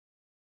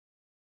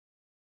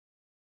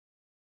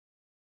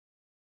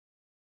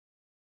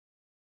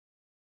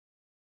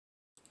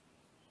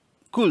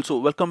Cool. So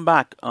welcome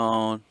back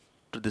to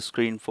the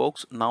screen,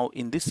 folks. Now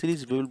in this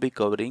series we will be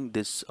covering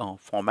this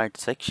format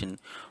section.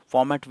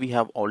 Format we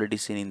have already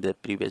seen in the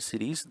previous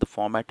series. The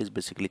format is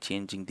basically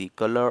changing the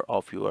color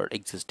of your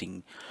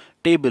existing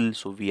table,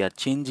 so we are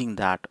changing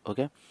that.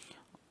 Okay,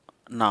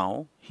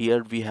 now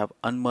here we have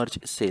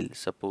unmerged cell.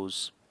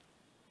 Suppose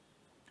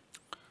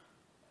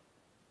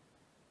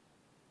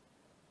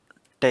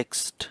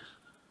text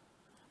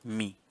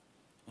me.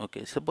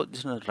 Okay, suppose this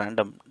is a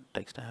random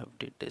text. I have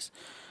did this,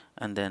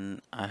 and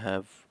then I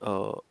have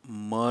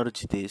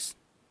merged this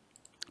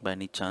by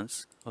any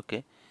chance.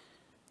 Okay,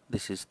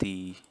 this is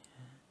the,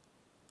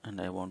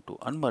 and I want to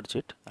unmerge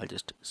it. I'll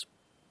just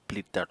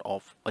split that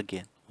off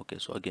again. Okay,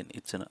 so again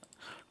it's in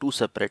two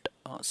separate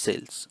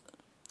cells.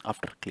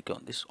 After click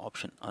on this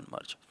option,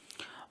 unmerge.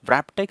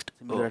 Wrap text,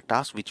 similar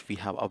task which we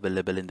have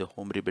available in the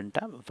home ribbon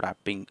tab,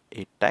 wrapping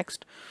a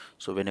text.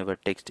 So whenever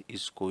text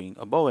is going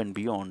above and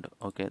beyond,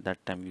 okay,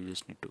 that time you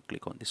just need to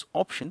click on this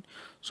option.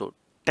 So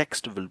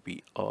text will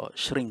be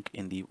shrink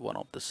in the one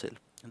of the cell,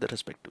 in the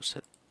respective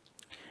cell.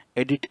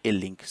 Edit a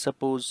link.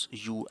 Suppose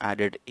you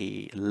added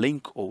a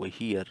link over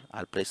here.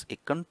 I'll press a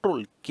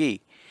Control K,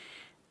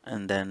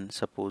 and then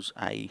suppose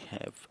I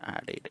have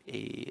added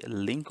a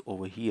link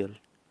over here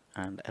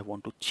and I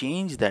want to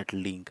change that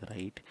link,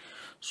 right?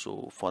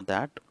 So for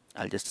that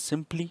I'll just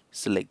simply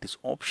select this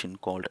option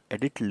called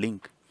edit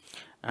link,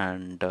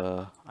 and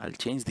I'll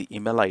change the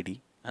email ID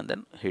and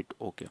then hit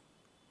OK.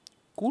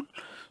 Cool.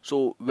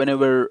 So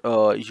whenever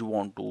you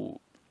want to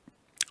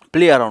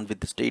play around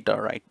with this data,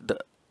 right, the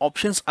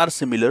options are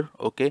similar.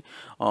 Okay,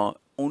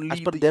 only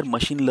as per their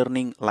machine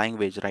learning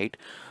language, right?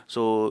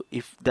 So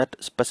if that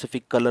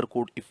specific color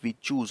code if we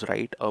choose,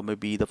 right, or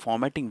maybe the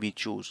formatting we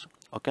choose,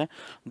 okay,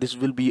 this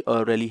will be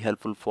really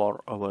helpful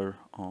for our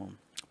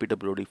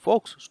PWD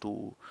folks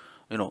to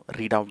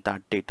read out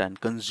that data and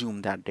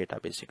consume that data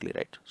basically,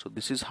 right? So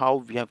this is how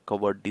we have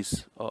covered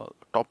this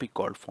topic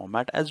called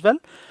format as well.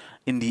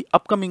 In the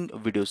upcoming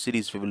video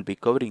series we will be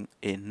covering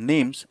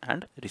names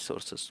and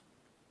resources.